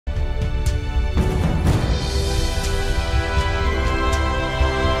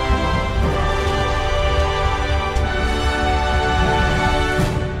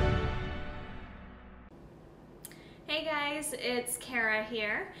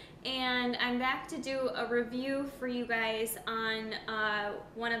there, and I'm back to do a review for you guys on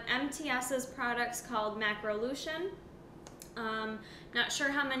one of MTS's products called Macrolution. Not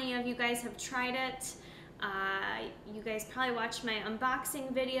sure how many of you guys have tried it. You guys probably watched my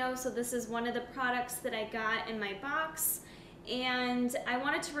unboxing video, so this is one of the products that I got in my box, and I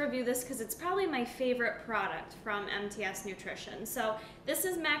wanted to review this because it's probably my favorite product from MTS Nutrition. So this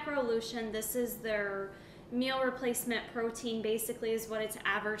is Macrolution. This is their meal replacement protein, basically is what it's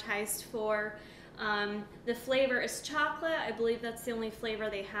advertised for. The flavor is chocolate. I believe that's the only flavor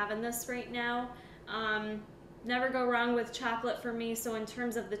they have in this right now. Never go wrong with chocolate for me, so in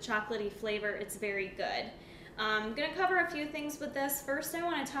terms of the chocolatey flavor, it's very good. I'm going to cover a few things with this. First, I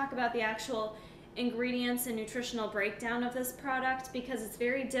want to talk about the actual ingredients and nutritional breakdown of this product because it's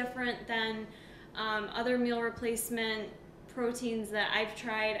very different than other meal replacement proteins that I've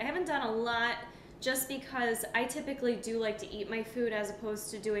tried. I haven't done a lot just because I typically do like to eat my food as opposed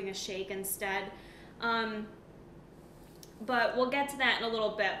to doing a shake instead. But we'll get to that in a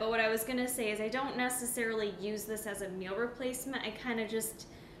little bit. But what I was going to say is I don't necessarily use this as a meal replacement. I kind of just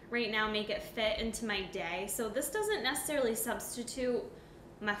right now make it fit into my day. So this doesn't necessarily substitute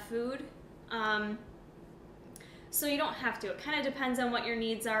my food. So you don't have to. It kind of depends on what your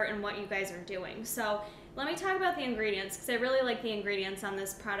needs are and what you guys are doing. So let me talk about the ingredients because I really like the ingredients on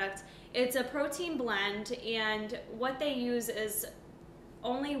this product. It's a protein blend, and what they use is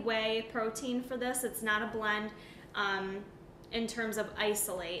only whey protein for this. It's not a blend in terms of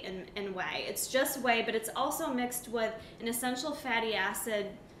isolate and whey. It's just whey, but it's also mixed with an essential fatty acid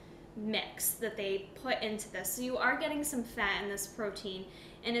mix that they put into this. So you are getting some fat in this protein,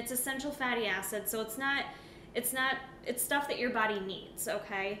 and it's essential fatty acid, so it's stuff that your body needs,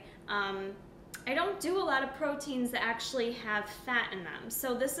 okay? I don't do a lot of proteins that actually have fat in them,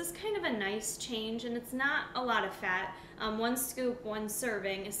 so this is kind of a nice change, and it's not a lot of fat. One scoop, one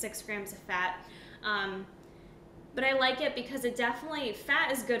serving is 6 grams of fat. But I like it because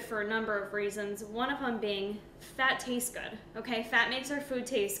fat is good for a number of reasons. One of them being fat tastes good, okay? Fat makes our food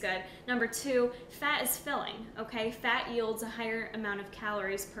taste good. Number 2, fat is filling, okay? Fat yields a higher amount of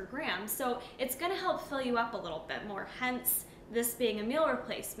calories per gram, so it's gonna help fill you up a little bit more, hence this being a meal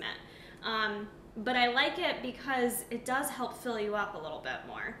replacement. But I like it because it does help fill you up a little bit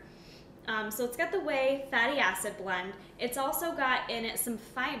more. So it's got the whey fatty acid blend. It's also got in it some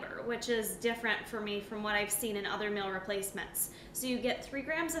fiber, which is different for me from what I've seen in other meal replacements. So you get 3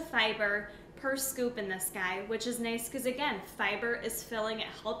 grams of fiber per scoop in this guy, which is nice because, again, fiber is filling. It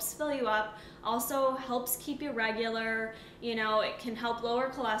helps fill you up, also helps keep you regular. You know, it can help lower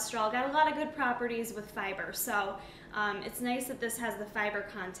cholesterol. Got a lot of good properties with fiber. So it's nice that this has the fiber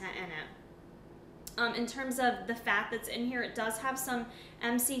content in it. In terms of the fat that's in here, it does have some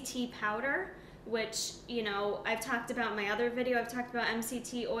MCT powder, which, you know, I've talked about in my other video. I've talked about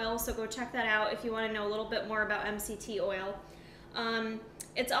MCT oil, so go check that out if you want to know a little bit more about MCT oil.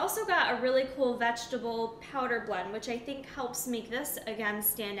 It's also got a really cool vegetable powder blend, which I think helps make this, again,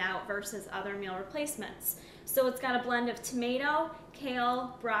 stand out versus other meal replacements. So it's got a blend of tomato,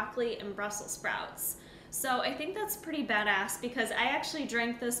 kale, broccoli, and Brussels sprouts. So I think that's pretty badass because I actually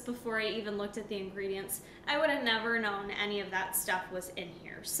drank this before I even looked at the ingredients. I would have never known any of that stuff was in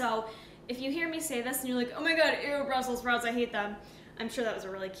here. So if you hear me say this and you're like, oh my god, ew, Brussels sprouts, I hate them. I'm sure that was a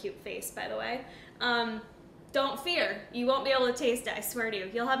really cute face, by the way. Don't fear. You won't be able to taste it, I swear to you.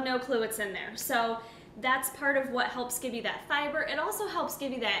 You'll have no clue what's in there. So that's part of what helps give you that fiber. It also helps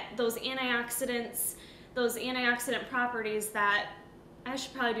give you those antioxidant properties that I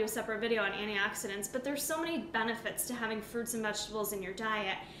should probably do a separate video on antioxidants, but there's so many benefits to having fruits and vegetables in your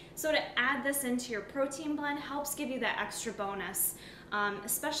diet. So to add this into your protein blend helps give you that extra bonus,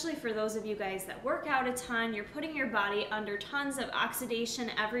 especially for those of you guys that work out a ton. You're putting your body under tons of oxidation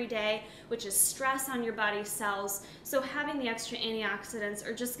every day, which is stress on your body's cells. So having the extra antioxidants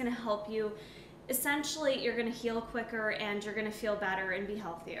are just going to help you. Essentially, you're going to heal quicker and you're going to feel better and be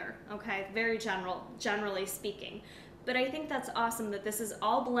healthier, okay? Very generally speaking. But I think that's awesome that this is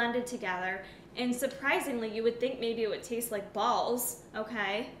all blended together, and surprisingly, you would think maybe it would taste like balls,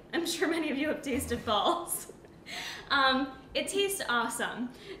 okay? I'm sure many of you have tasted balls. It tastes awesome,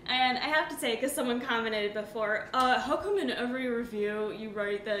 and I have to say, because someone commented before, how come in every review you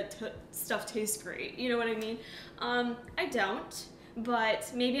write that stuff tastes great? You know what I mean? I don't,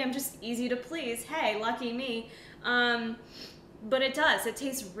 but maybe I'm just easy to please. Hey, lucky me. But it does. It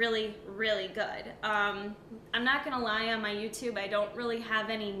tastes really, really good. I'm not going to lie, on my YouTube, I don't really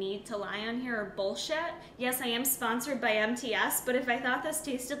have any need to lie on here or bullshit. Yes, I am sponsored by MTS, but if I thought this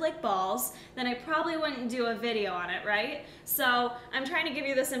tasted like balls, then I probably wouldn't do a video on it, right? So I'm trying to give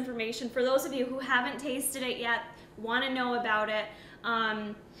you this information. For those of you who haven't tasted it yet, want to know about it,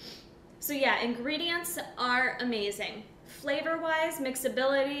 So yeah, ingredients are amazing. Flavor-wise,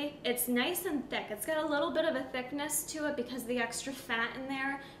 mixability, it's nice and thick. It's got a little bit of a thickness to it because the extra fat in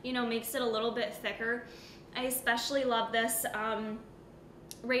there, you know, makes it a little bit thicker. I especially love this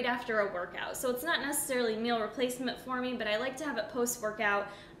right after a workout. So it's not necessarily meal replacement for me, but I like to have it post-workout.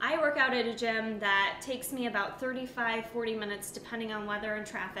 I work out at a gym that takes me about 35-40 minutes, depending on weather and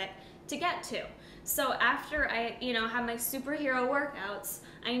traffic, to get to. So after I, you know, have my superhero workouts,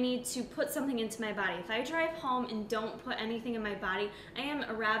 I need to put something into my body. If I drive home and don't put anything in my body, I am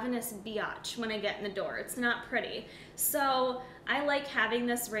a ravenous biatch when I get in the door. It's not pretty. So I like having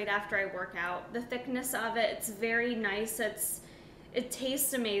this right after I work out. The thickness of it, it's very nice. It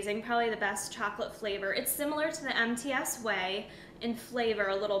tastes amazing, probably the best chocolate flavor. It's similar to the MTS Whey in flavor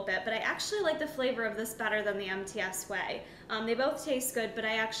a little bit, but I actually like the flavor of this better than the MTS Whey. They both taste good, but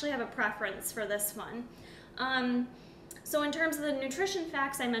I actually have a preference for this one. So in terms of the nutrition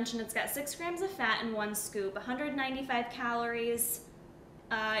facts, I mentioned it's got 6 grams of fat in 1 scoop, 195 calories,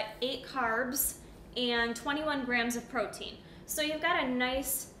 8 carbs, and 21 grams of protein. So you've got a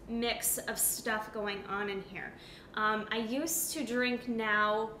nice mix of stuff going on in here. I used to drink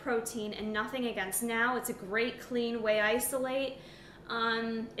Now protein, and nothing against Now. It's a great clean whey isolate.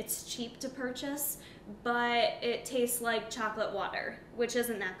 It's cheap to purchase, but it tastes like chocolate water, which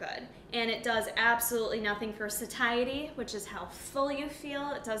isn't that good. And it does absolutely nothing for satiety, which is how full you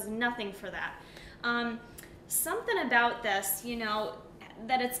feel. It does nothing for that. Something about this, you know,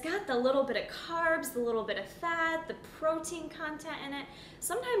 that it's got the little bit of carbs, the little bit of fat, the protein content in it.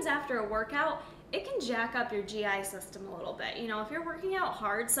 Sometimes after a workout, it can jack up your GI system a little bit. You know, if you're working out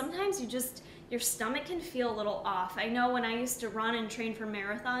hard, sometimes your stomach can feel a little off. I know when I used to run and train for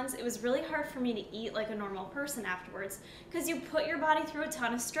marathons, it was really hard for me to eat like a normal person afterwards because you put your body through a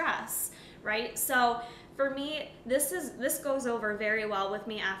ton of stress, right? So for me, this goes over very well with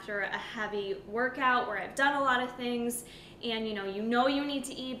me after a heavy workout where I've done a lot of things and you know you need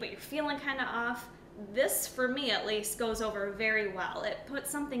to eat, but you're feeling kind of off. This, for me at least, goes over very well. It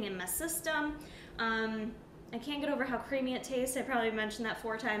puts something in my system. I can't get over how creamy it tastes. I probably mentioned that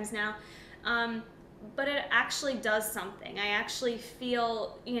 4 times now. But it actually does something. I actually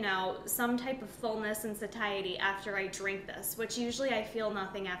feel, you know, some type of fullness and satiety after I drink this, which usually I feel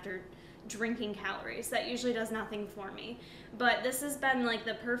nothing after drinking calories. That usually does nothing for me. But this has been like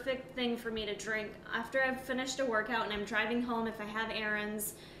the perfect thing for me to drink after I've finished a workout and I'm driving home if I have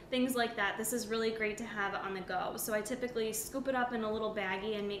errands, things like that. This is really great to have on the go. So I typically scoop it up in a little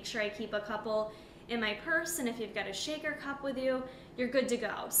baggie and make sure I keep a couple in my purse, and if you've got a shaker cup with you, you're good to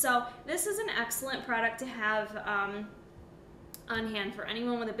go. So this is an excellent product to have on hand for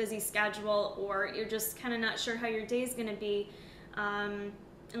anyone with a busy schedule, or you're just kind of not sure how your day's gonna be. And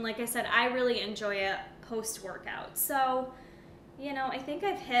like I said, I really enjoy it post-workout. So, you know, I think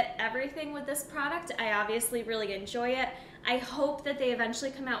I've hit everything with this product. I obviously really enjoy it. I hope that they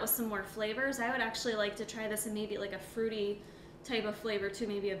eventually come out with some more flavors. I would actually like to try this in maybe like a fruity type of flavor too,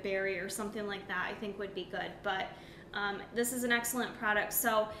 maybe a berry or something like that. I think would be good. But this is an excellent product.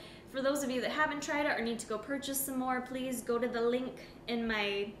 So for those of you that haven't tried it or need to go purchase some more, please go to the link in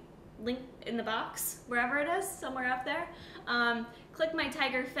the box, wherever it is, somewhere up there. Click my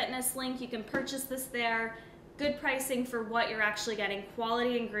Tiger Fitness link. You can purchase this there. Good pricing for what you're actually getting.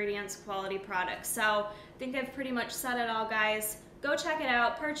 Quality ingredients, quality products. So I think I've pretty much said it all, guys. Go check it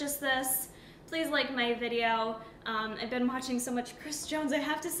out. Purchase this. Please like my video. I've been watching so much Chris Jones. I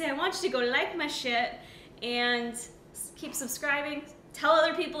have to say, I want you to go like my shit and keep subscribing. Tell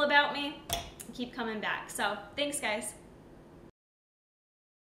other people about me. Keep coming back. So thanks, guys.